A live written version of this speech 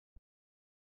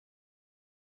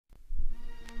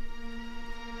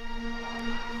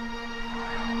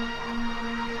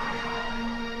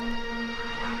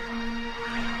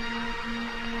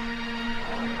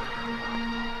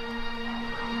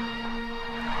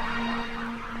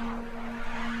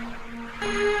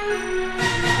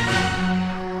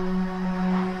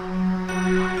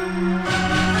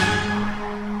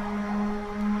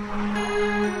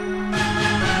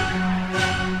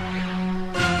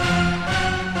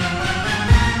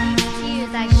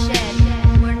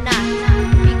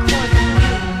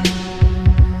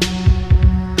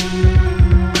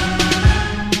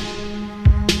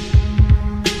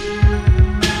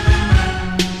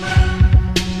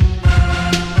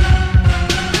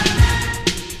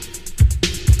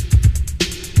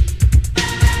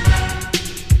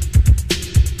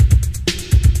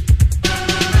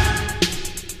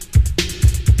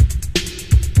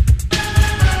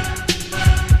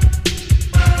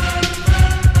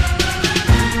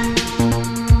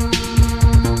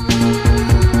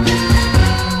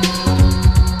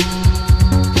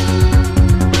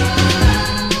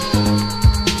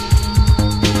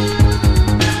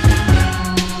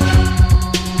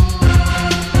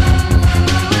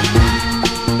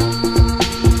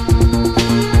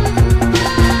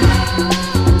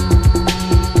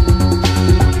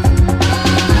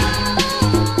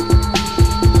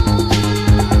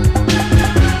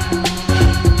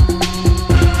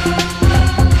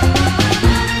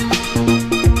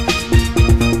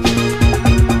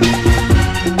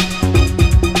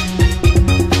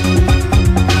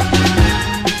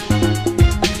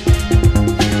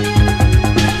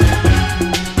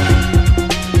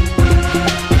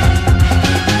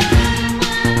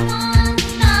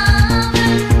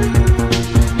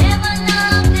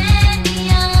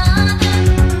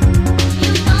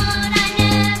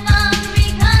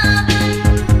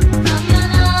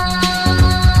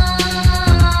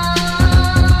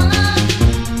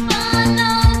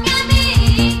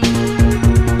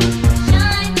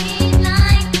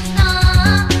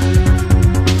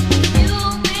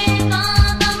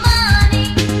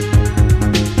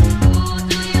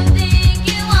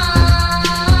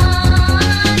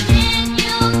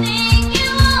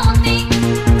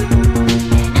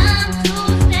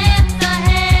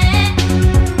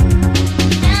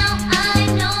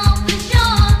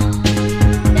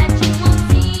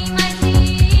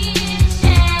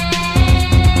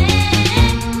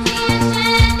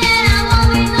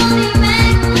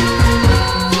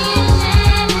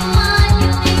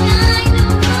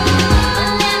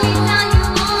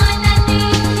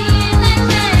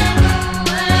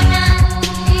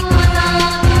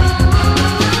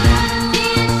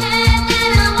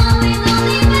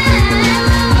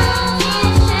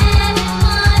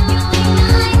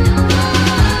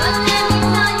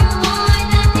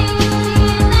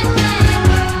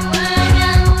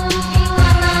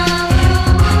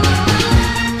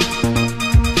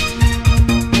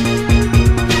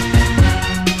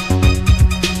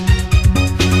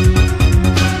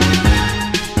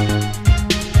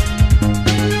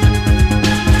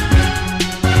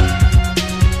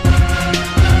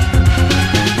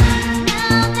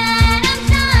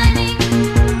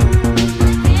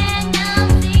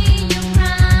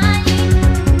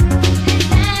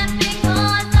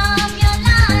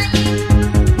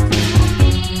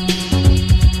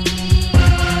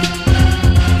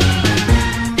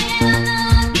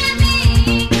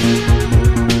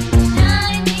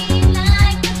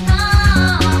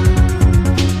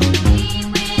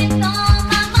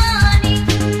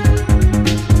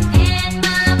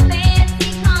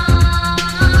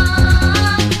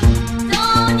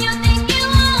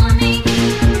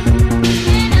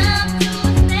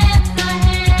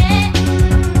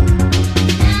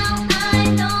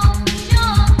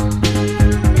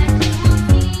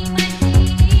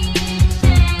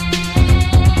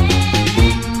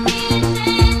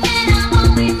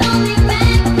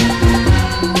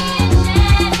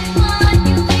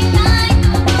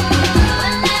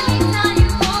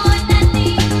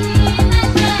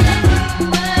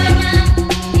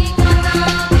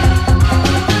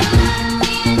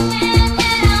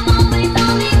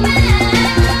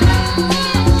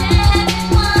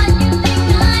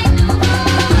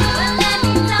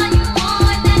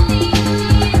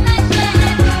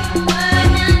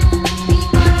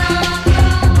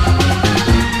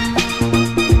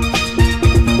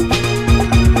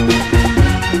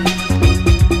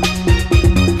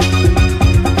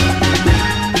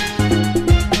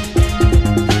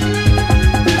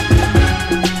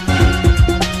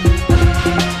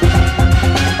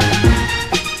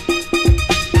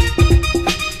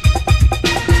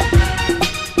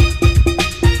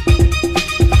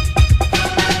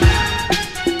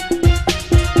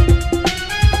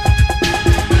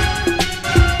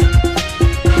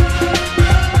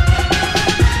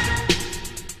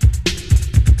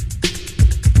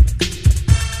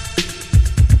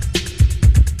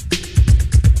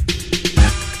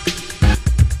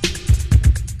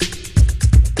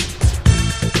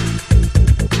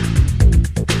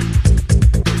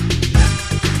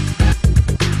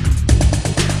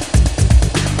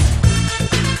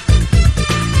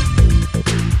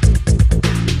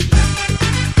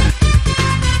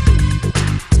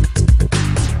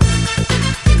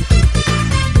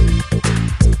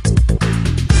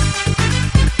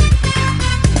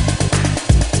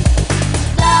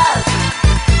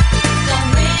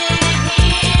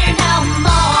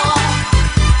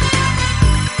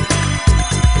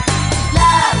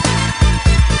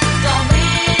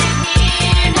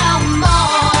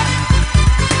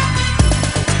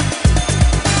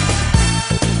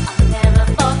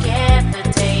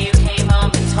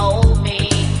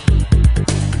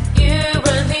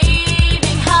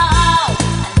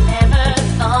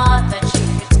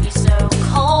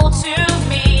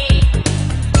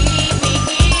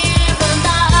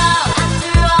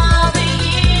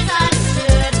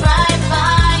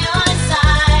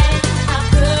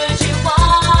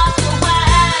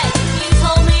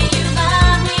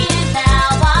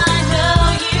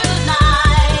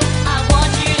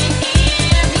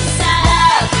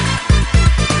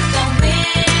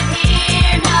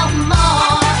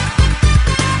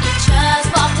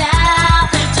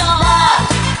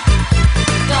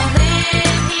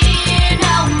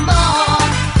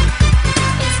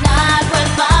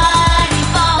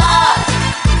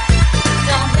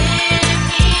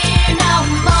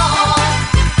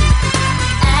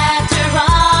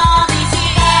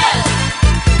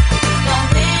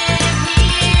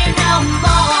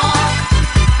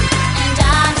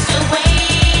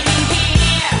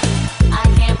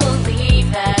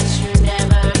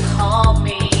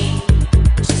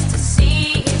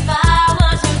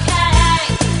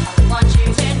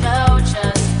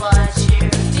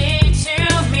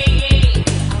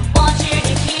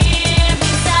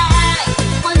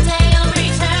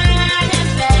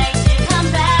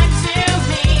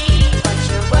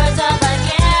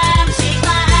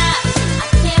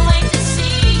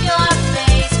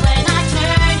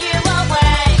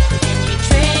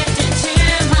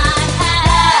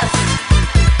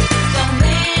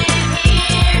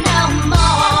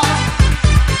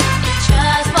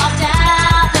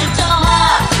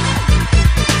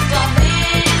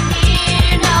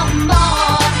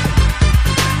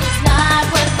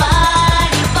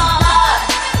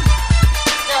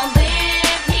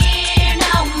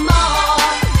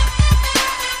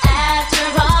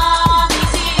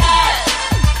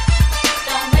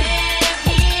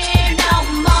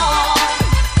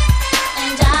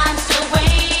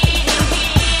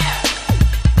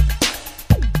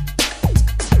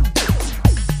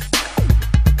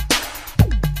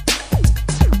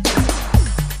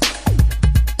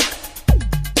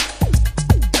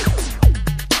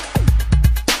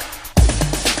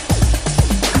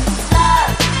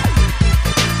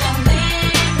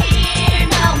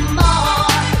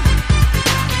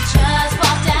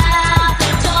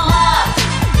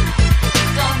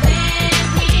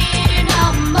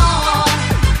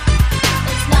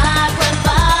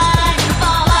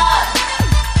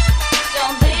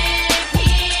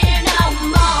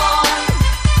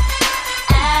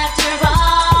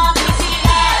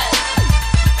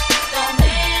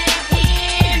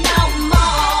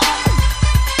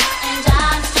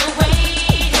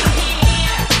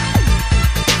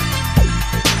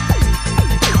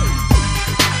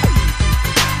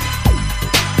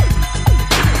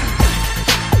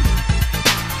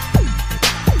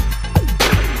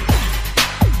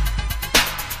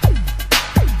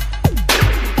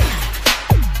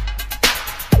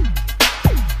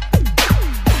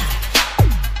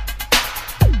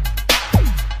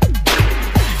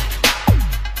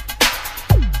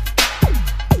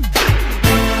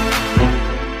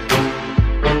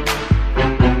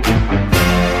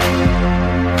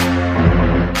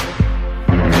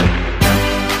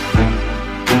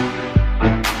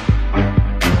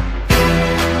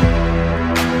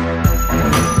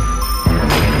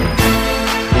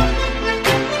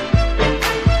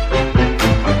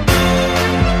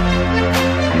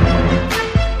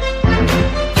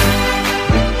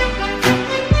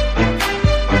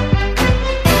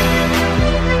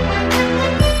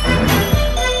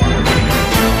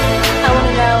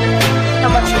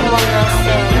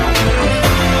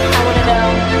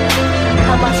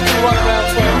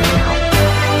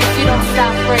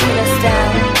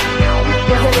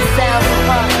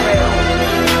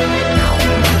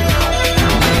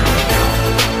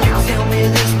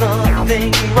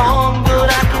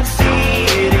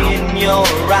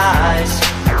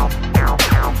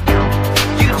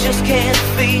just can't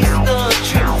face the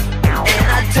truth. And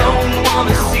I don't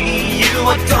wanna see you,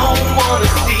 I don't wanna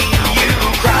see you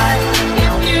cry.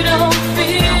 If you don't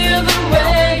feel the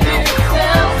way you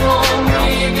felt for me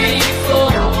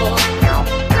before,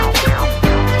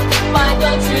 why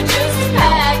don't you just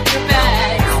pack your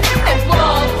bags and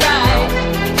walk right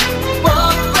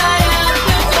out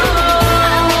the door?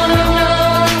 I wanna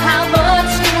know how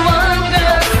much you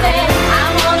understand. I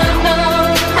wanna know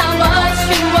how much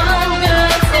you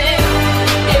understand.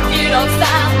 If you don't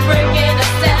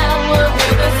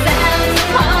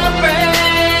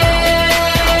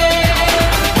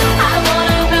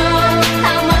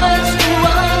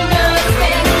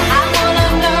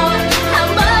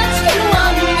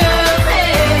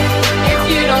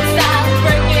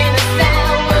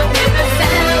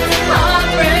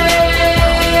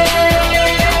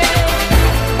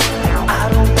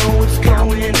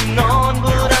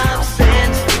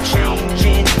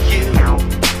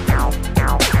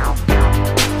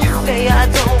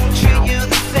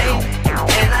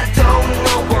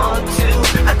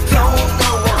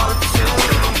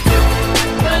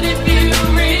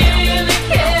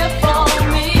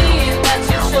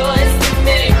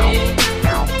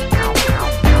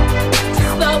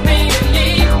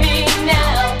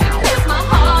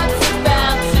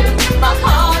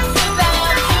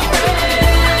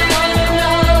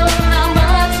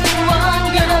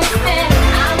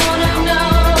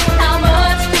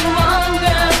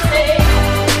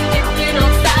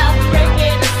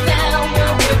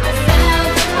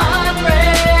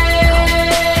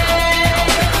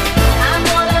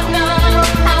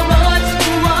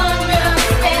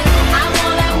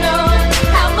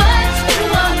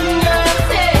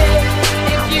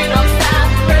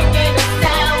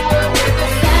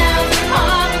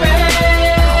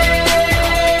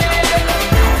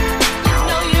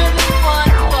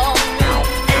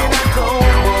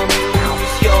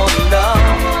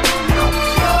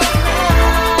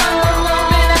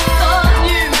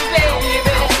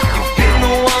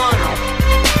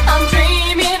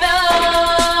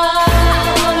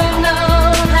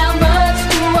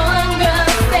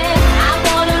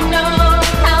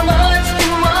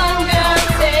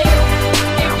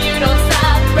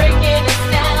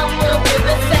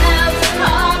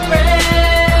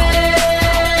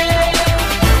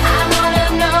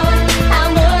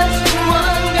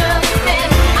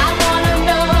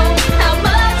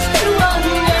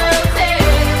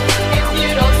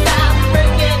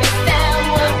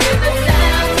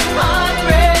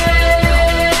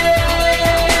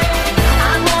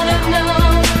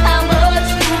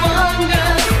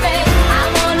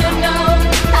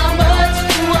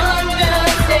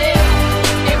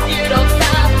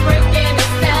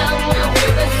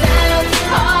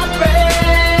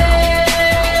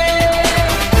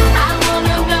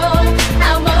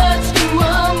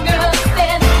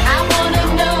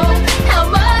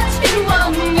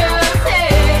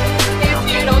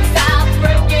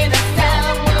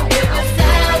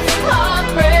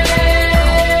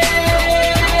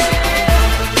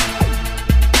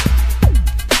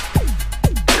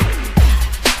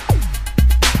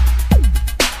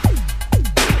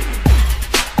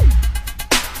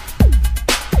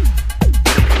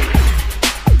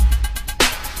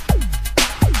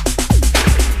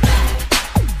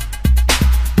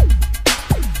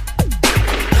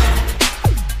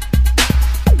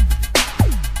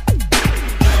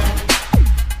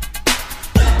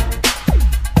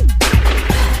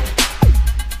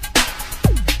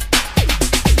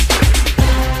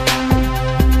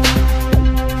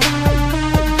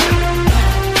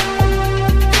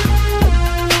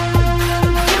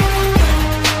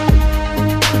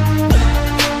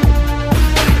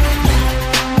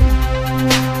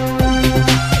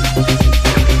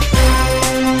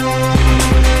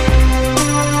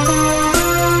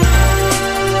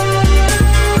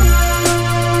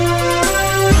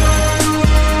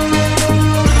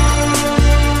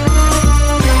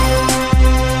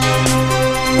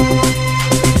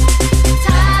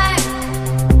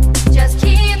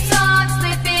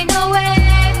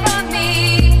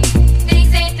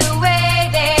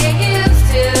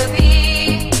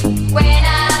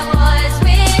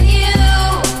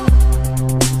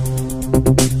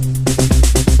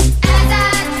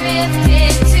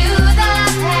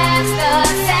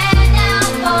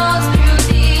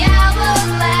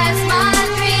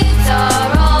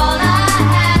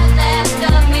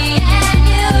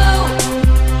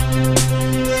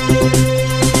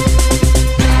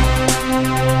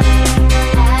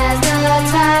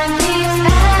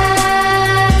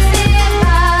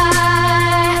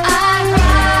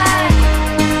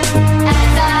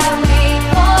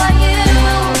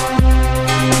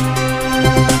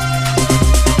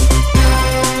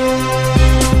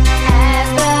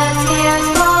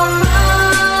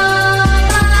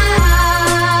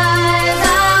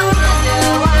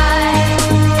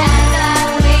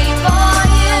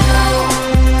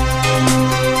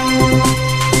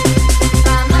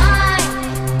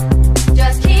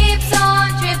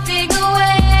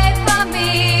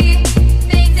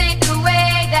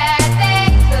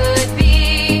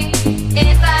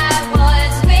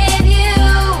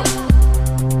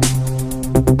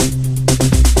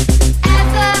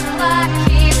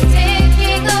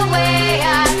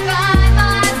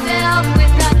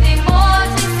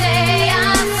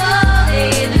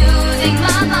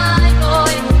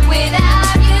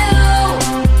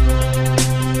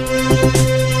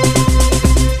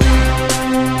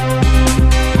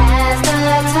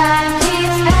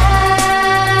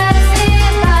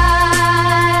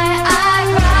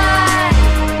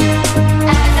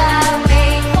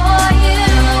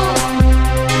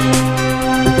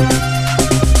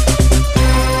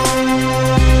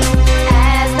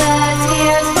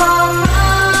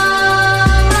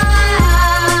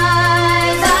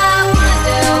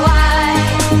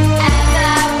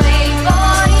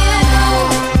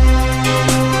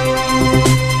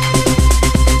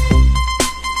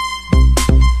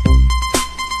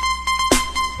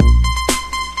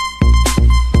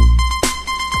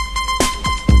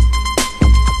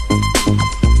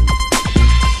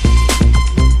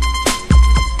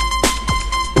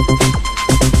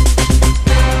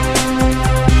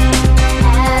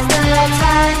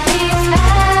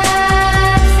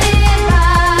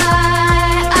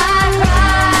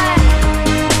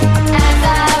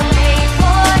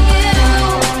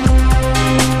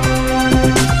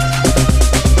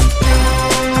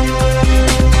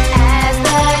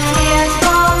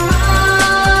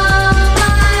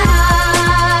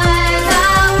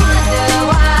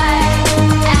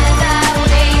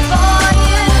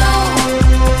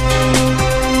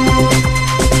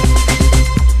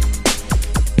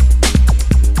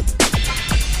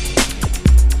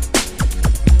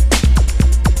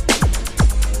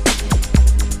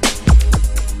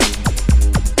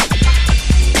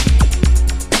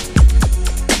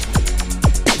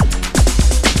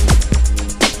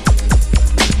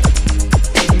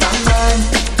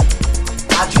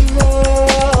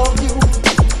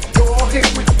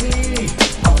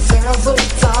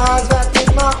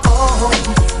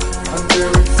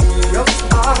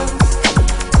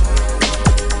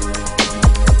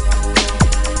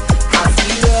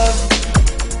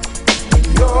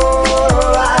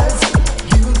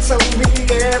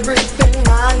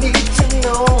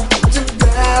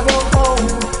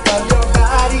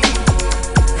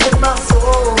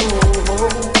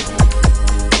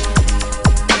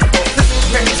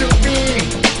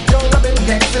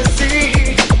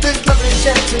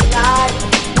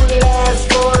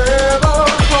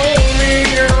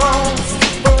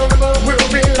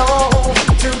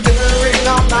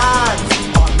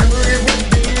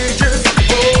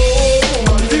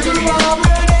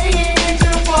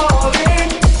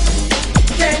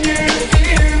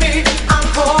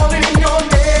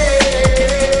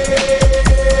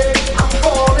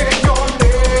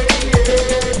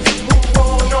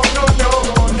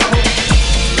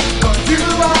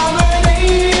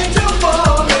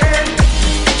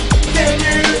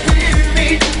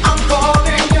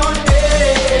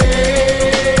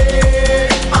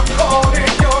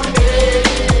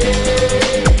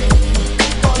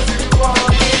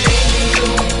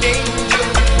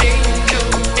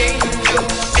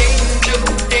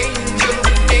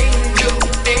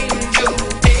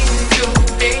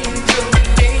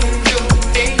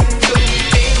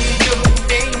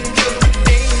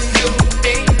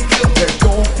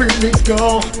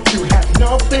go. You have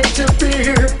nothing to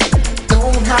fear.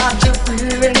 Don't hide your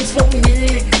feelings from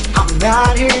me. I'm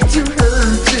not here to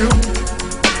hurt you.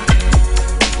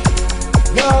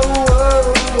 No,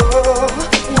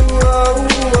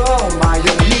 my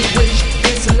only wish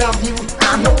is to love you.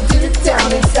 I know deep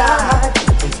down inside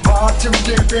it's hard to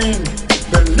give in.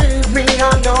 Believe me,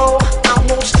 I know I'm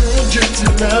no stranger to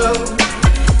love.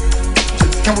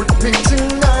 Just come with me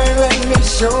tonight, let me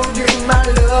show you my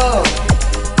love.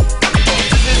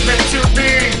 This is meant to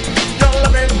be, your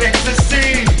love and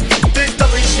ecstasy. This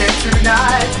love we share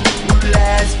tonight will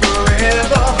last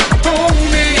forever. Hold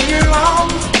me in your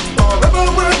arms, forever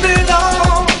will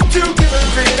belong.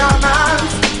 Together in our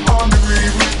minds, on the way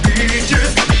will be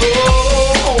just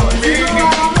hold me.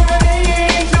 I'm an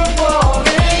angel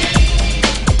falling.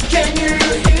 Can you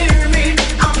hear me?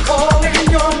 I'm calling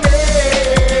your name.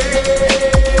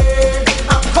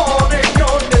 I'm calling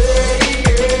your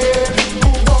name.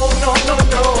 Oh no, no,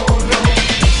 no, no.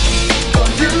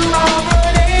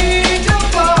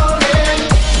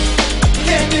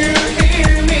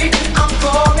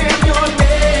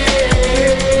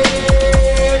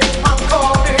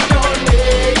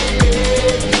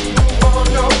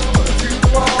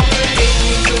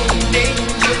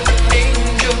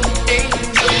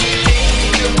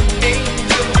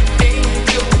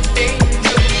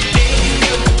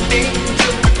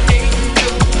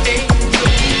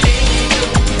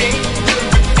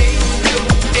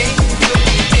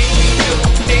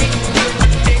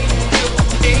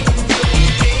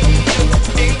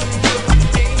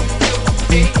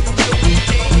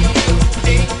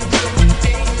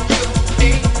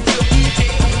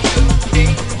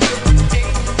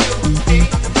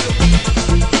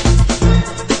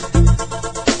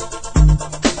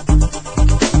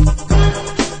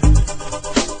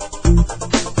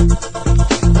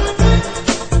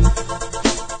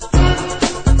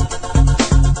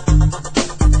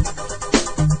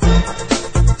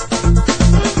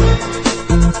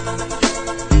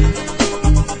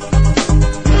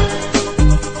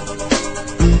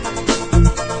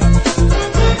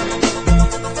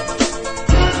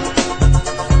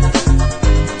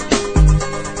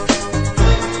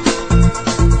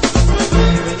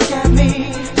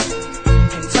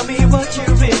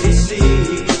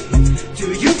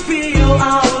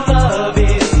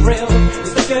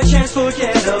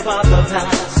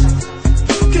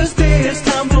 this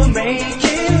time we'll make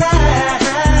it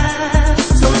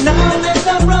last. So now let's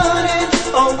stop running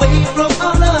away from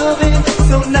our loving.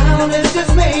 So now let's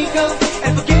just make up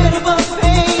and forget about the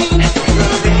pain. The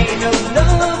pain of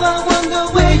love, I wonder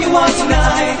where you are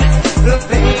tonight. The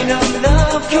pain of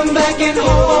love, come back and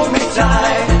hold me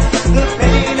tight. The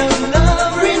pain of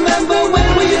love, remember when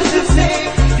we used to say,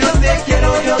 yo te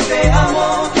quiero, yo te amo,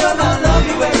 girl, I love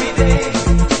you every day.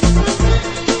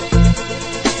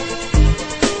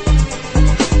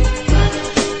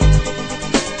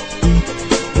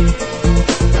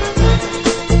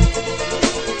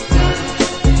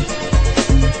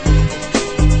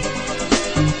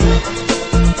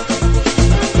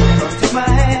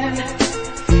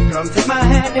 Come take my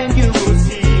hand and you will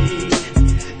see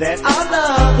that our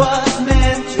love was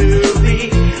meant to be.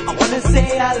 I wanna say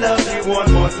I love you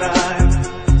one more time,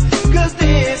 'cause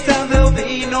this time there'll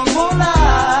be no more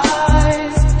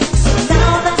lies. So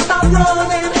now let's stop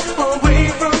running away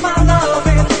from my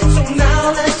loving. So now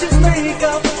let's just make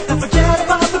up and forget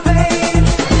about the pain.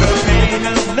 The pain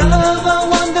of love, I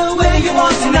wonder where you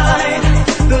are tonight.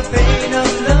 The pain of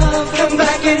love, come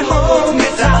back and hold me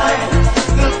tight.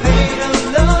 The pain of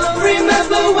love,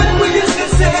 remember when we used to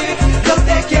say, yo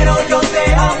te quiero, yo te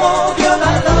amo, girl,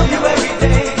 I love you every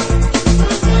day.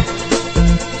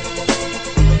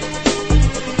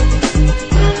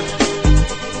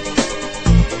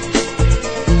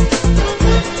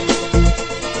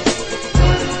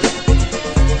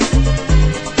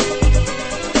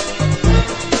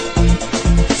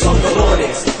 Son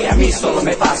dolores que a mí solo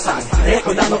me pasan,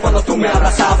 recordando cuando tú me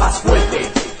abrazabas fuerte.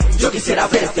 Yo quisiera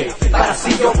verte, para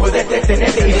así yo poder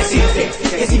detenerte y decirte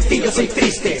que sin ti yo soy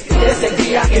triste. Desde el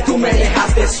día que tú me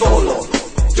dejaste solo,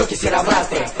 yo quisiera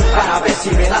hablarte para ver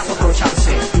si me das otro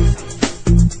chance.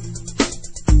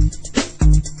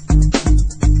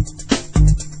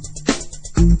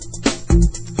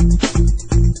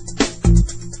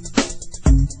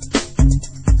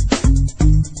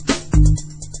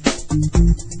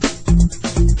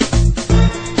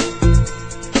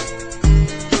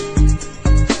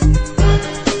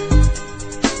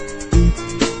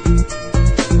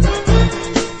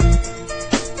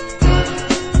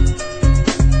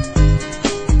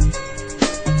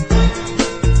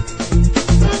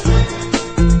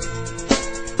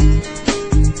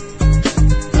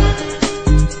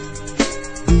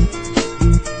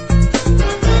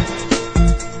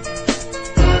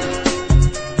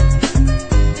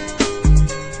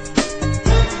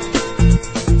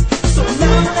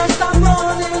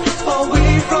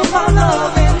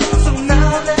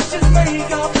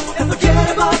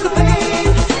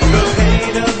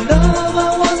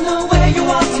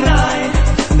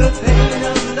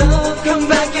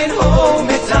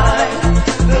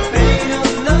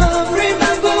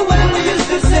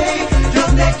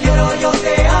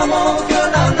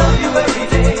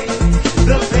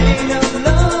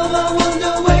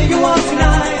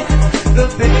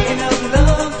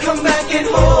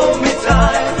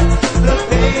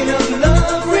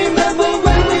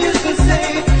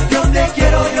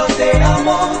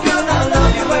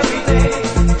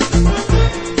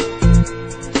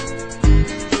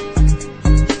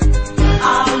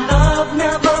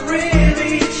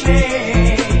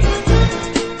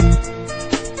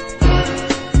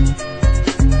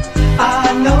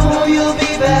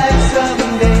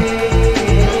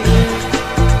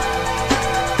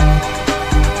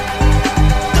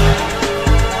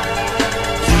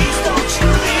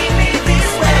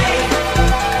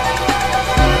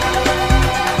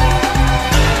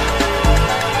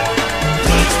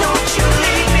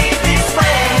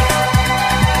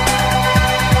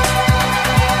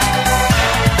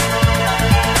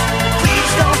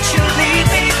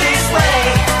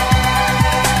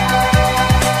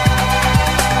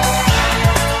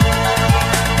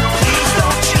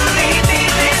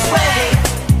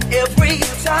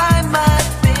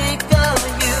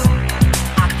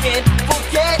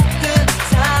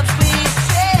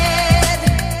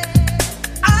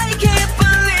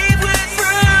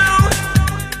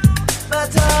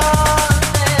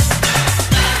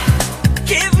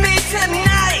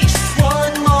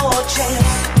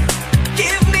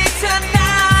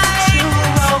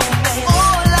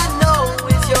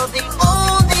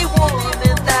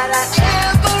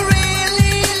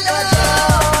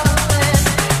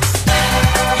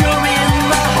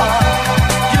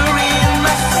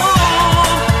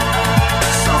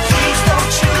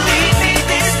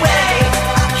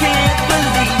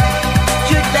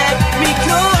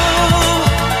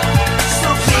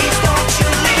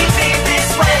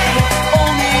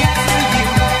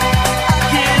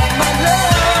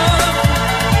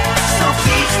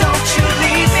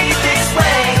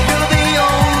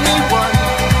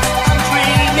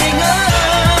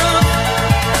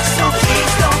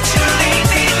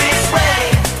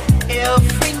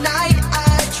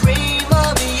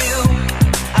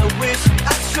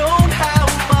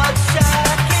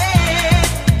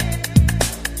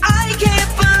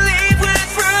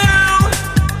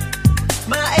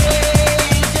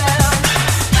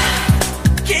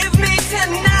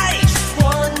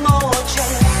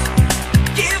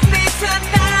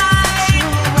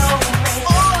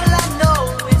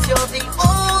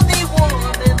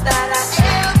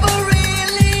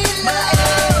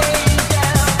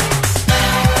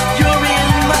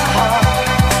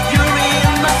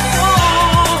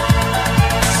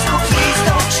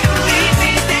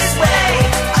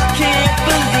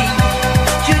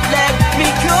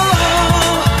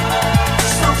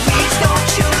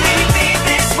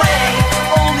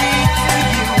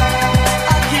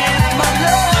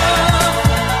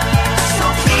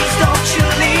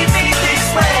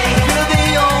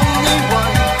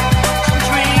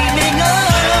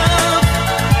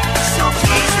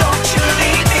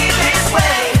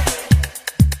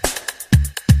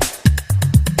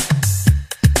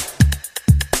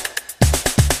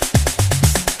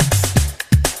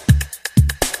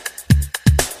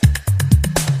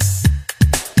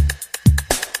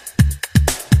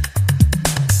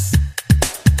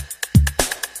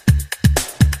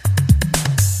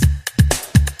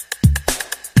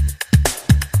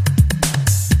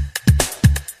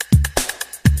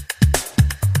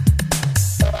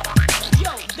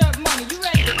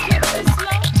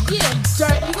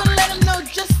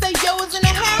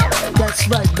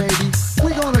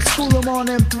 School them on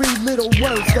them three little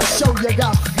words that show you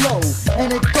got flow.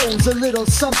 And it goes a little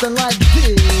something like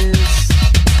this.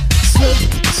 Slip,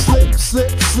 slip,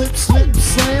 slip, slip, slip,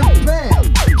 slam,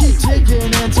 bam. Keep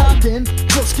ticking and talking,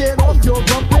 just get off your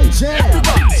rump and jam.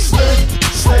 Slip,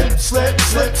 slip, slip,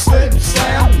 slip, slip,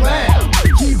 slam, bam.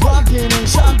 Keep rocking and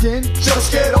shocking,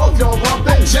 just get off your rump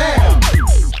and jam.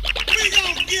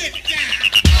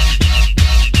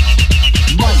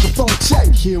 Microphone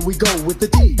check, here we go with the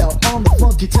D.L. on the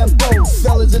funky tempo.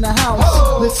 Fellas in the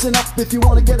house, listen up if you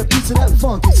wanna get a piece of that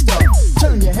funky stuff.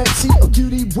 Turn your head, see a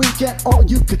cutie wink at all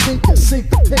you could think is sink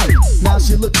the pin. Now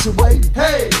she looks away,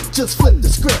 hey, just flip the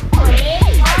script.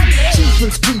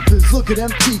 Cheapers, creepers, look at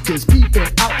them cheekers peeping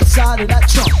out the side of that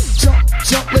trunk. Jump,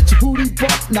 jump, let your booty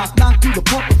bump, knock, knock through the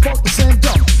pump and fuck the slam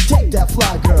dunk. Take that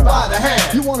fly girl by the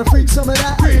hand. You wanna freak some of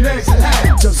that? Green eggs and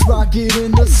ham. Just rock it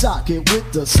in the socket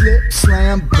with the slip,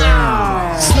 slam,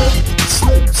 bam. Slip,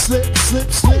 slip, slip,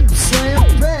 slip, slip,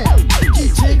 slam, bam.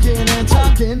 Keep ticking and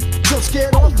talking, just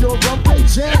get off your rump and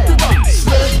jam.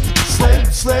 Slip, slip,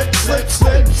 slip, slip,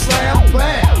 slip, slam,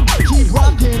 bam. Keep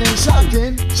rocking and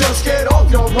shocking, just get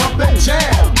off your rump and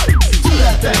jam. Do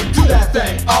that thing, do that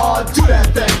thing, oh, do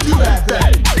that thing, do that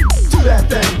thing. Do that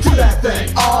thing, do that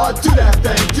thing, oh, do that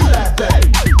thing, do that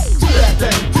thing. Do that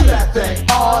thing, do that thing,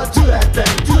 oh, do that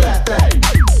thing, do that thing.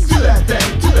 Do that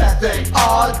thing, do that thing,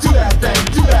 oh, do that thing,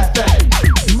 do that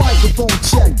thing. Microphone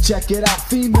check it out,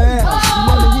 females.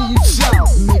 Let me hear you shout,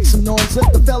 make some noise,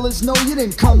 let the fellas know you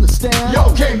didn't come to stand.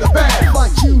 Yo, came the band. Fly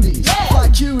cuties, fly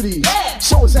cuties.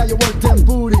 Show us how you work them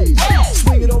booties.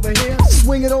 Swing it over here,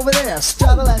 swing it over there.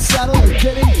 Straddle that saddle and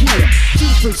get in gear.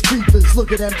 Keepers, creepers,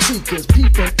 look at them cheekers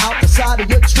peeping out the side of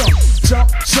your trunk. Jump,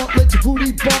 jump, let your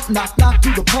booty bump, knock, knock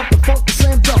through the pump and funk the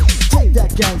slam dunk. Take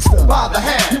that gangster by the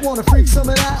hand. You wanna freak some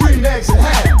of that? Green eggs and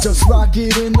ham. Just rock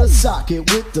it in the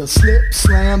socket with the slip,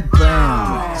 slam,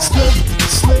 bam. Slip,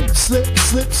 slip, slip,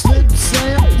 slip, slip,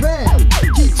 slam, bam.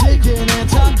 Keep ticking and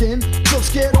talking,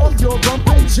 just get off your rump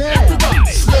and jam.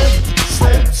 Slip,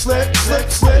 slip, slip, slip,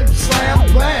 slip,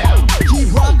 slam, bam.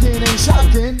 Keep rocking and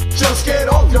shocking, just get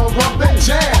off your rump and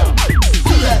jam.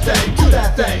 Do that thing, do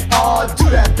that thing, oh, do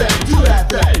that thing, do that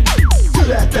thing. Do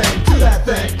that thing, do that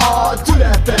thing, oh, do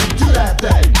that thing, do that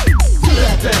thing. Do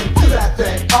that thing, do that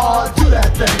thing, oh, do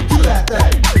that thing, do that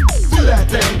thing. Do that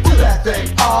thing, do that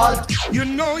thing, oh. You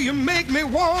know you make me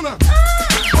wanna,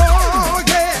 oh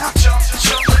yeah.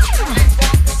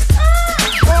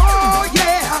 Oh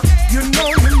yeah, you know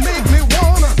you make me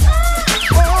wanna,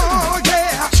 oh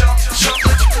yeah.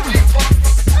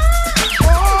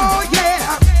 Oh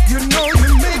yeah, you know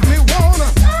you make me wanna,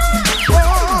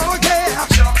 oh yeah.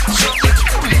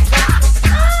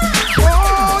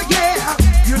 Oh yeah,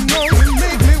 you know you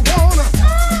make me wanna,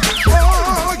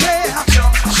 oh yeah.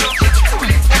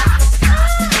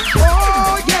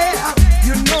 Oh yeah,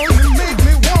 you know you make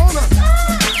me wanna,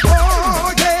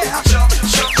 oh yeah.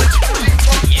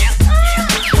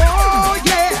 Oh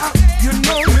yeah, you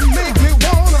know you make me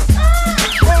wanna,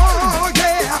 oh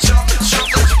yeah.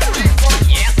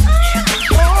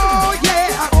 Oh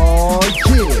yeah. Oh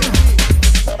yeah.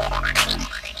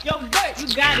 Yo, Bert, you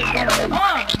got it going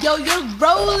on. Yo, you're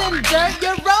rolling, Dirt,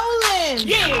 you're rolling.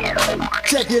 Yeah.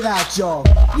 Check it out, y'all.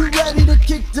 You ready to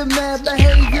kick the mad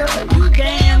behavior? You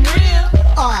damn real.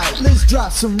 Alright, let's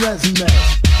drop some resume.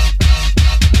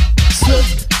 Slip,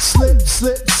 slip,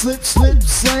 slip, slip, slip,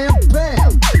 slam,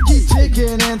 bam. Keep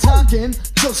ticking and talking,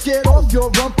 just get off your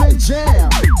rump and jam.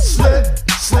 Slip,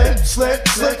 slip, slip,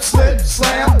 slip, slip,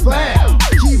 slam, bam.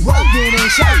 Keep rocking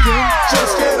and shocking,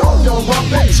 just get off your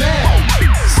rump and jam.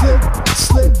 Slip,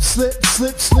 slip, slip,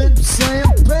 slip, slip, slam,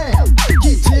 bam.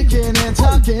 Keep ticking and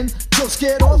talking, just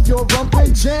get off your rump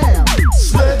and jam.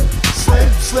 Slip,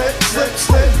 slip, slip, slip,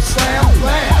 slip, slam,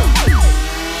 bam.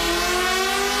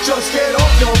 Just get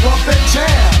off your rump and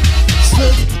jam.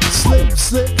 Slip, slip,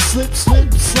 slip, slip,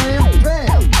 slip, slam,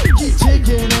 bam. Keep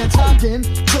ticking and talking,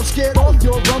 just get off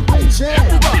your rump and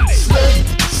jam. Slip,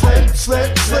 slip,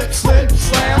 slip, slip, slip,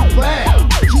 slam, bam.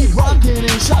 Keep rocking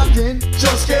and shocking,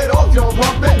 just get off your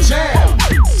rump and jam.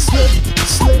 Slip,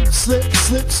 slip, slip,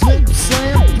 slip, slip,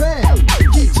 slam, bam.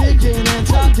 Keep ticking and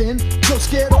talking,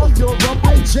 just get off your rump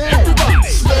and jam.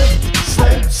 Slip,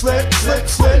 slip, slip, slip,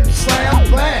 slip,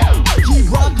 slam, bam.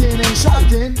 Keep rocking and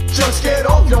shocking, just get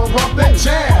off your rump and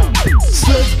jam.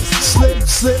 Slip, slip,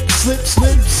 slip, slip,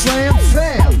 slip, slam,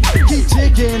 bam. Keep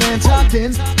ticking and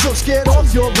talking, just get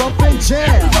off your rump and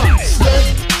jam. Slip,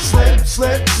 slip,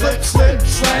 slip, slip, slip,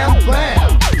 slam,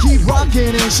 bam. Keep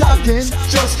rocking and shocking,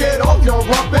 just get off your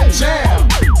rump and jam.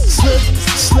 Slip,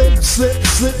 slip, slip,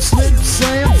 slip, slip,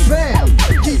 slam, bam.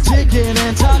 Keep ticking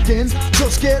and talking,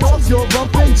 just get off your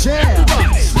rump and jam.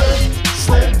 Slip,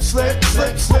 slip, slip,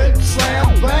 slip, slip,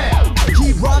 slam, bam.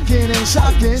 Keep rocking and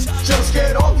shocking, just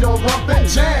get off your rump and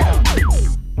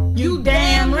jam. You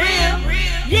damn real.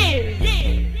 Yeah.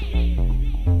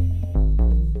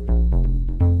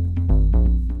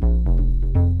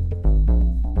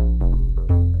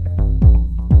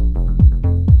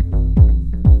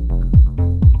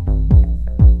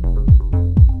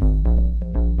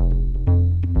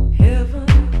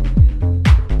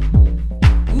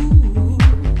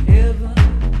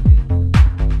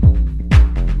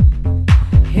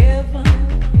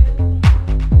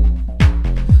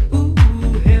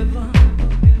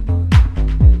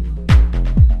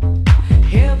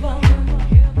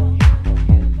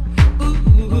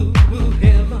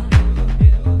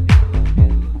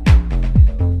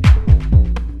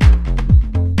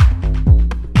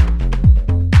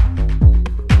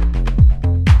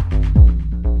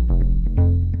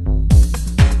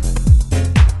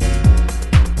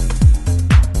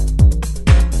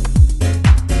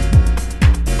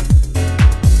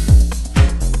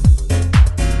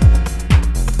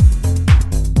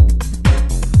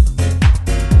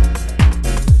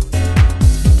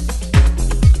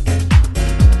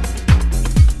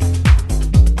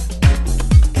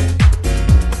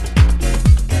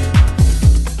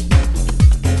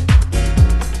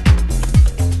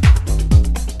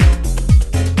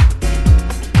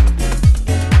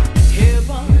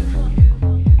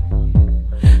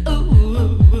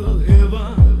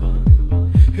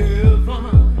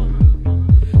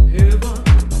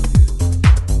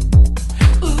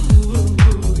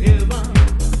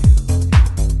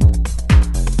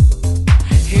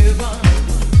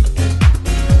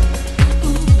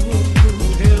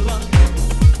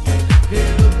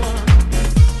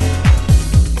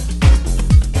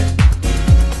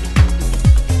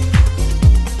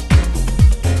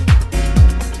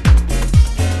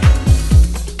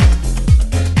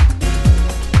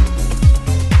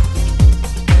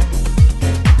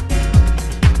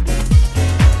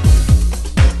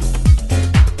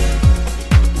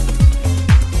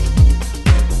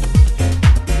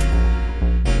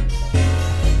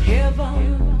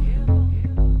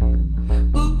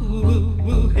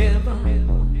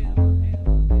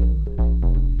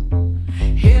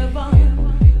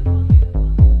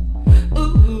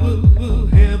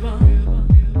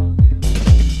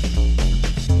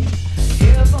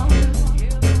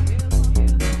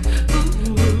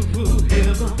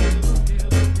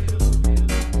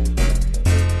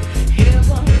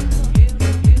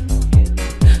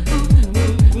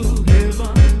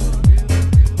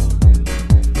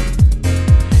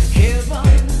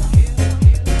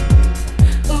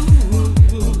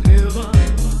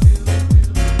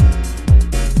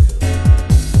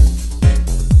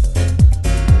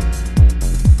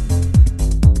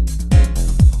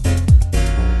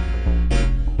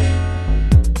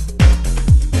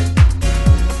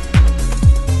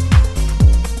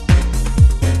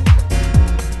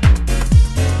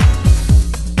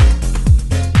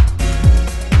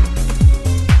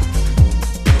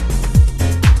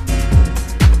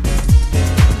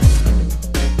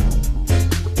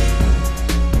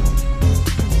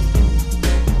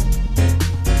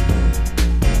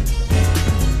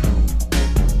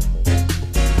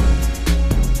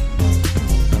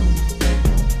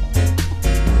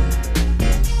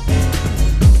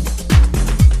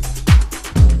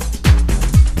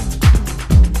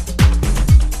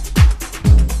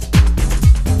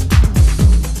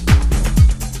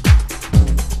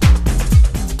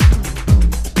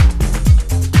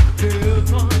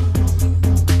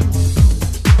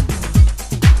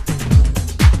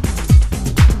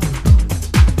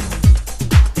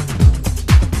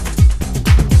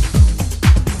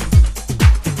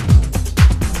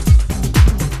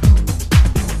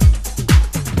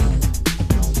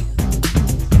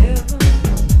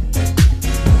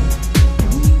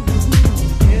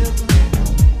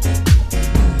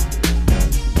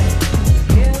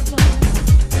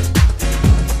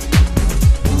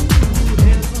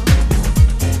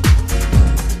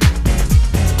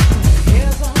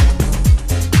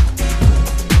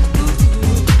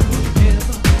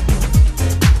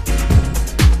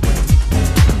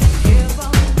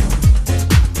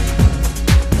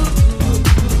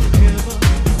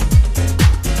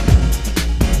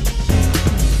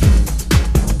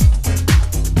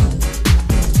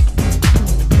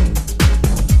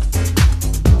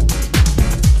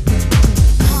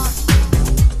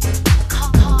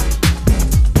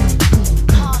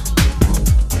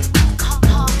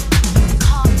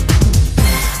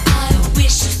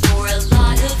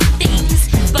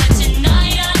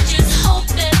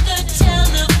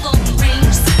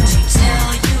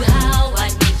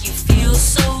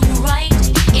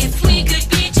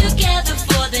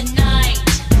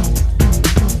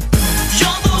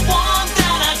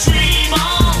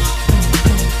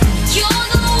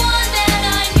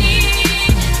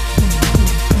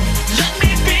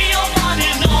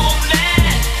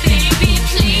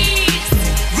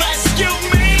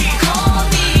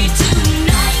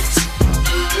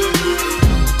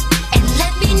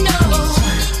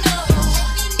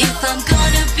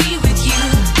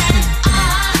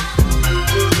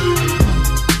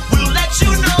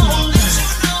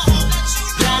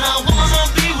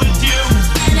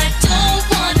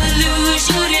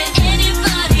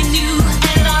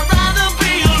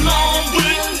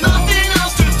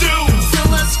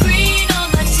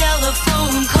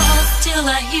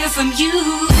 from you.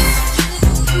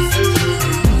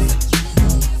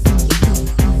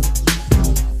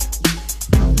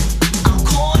 I'll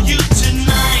call you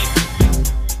tonight.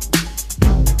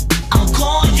 I'll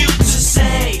call you to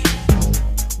say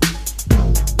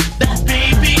that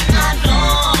baby I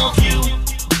love you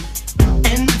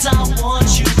and I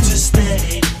want you to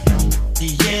stay.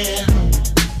 Yeah.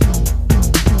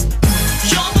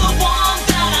 You're the one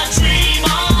that I dream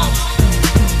of.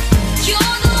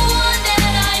 You're the one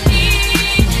that I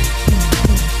need.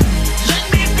 Let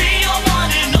me be your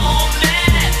one and only.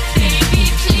 Baby,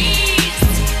 please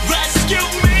Rescue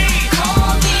me.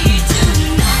 call me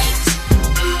tonight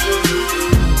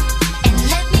and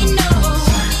let me know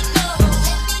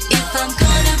if I'm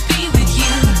gonna be with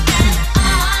you. And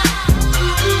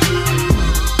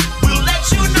We'll let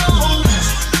you know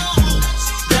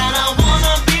that I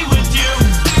wanna be with you.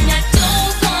 I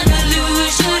don't wanna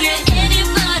lose you to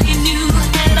anybody new.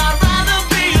 And I'd rather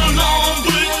be alone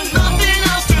with nothing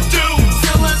else to do.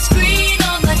 So I'll scream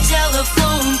on my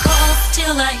telephone call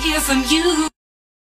till I hear from you.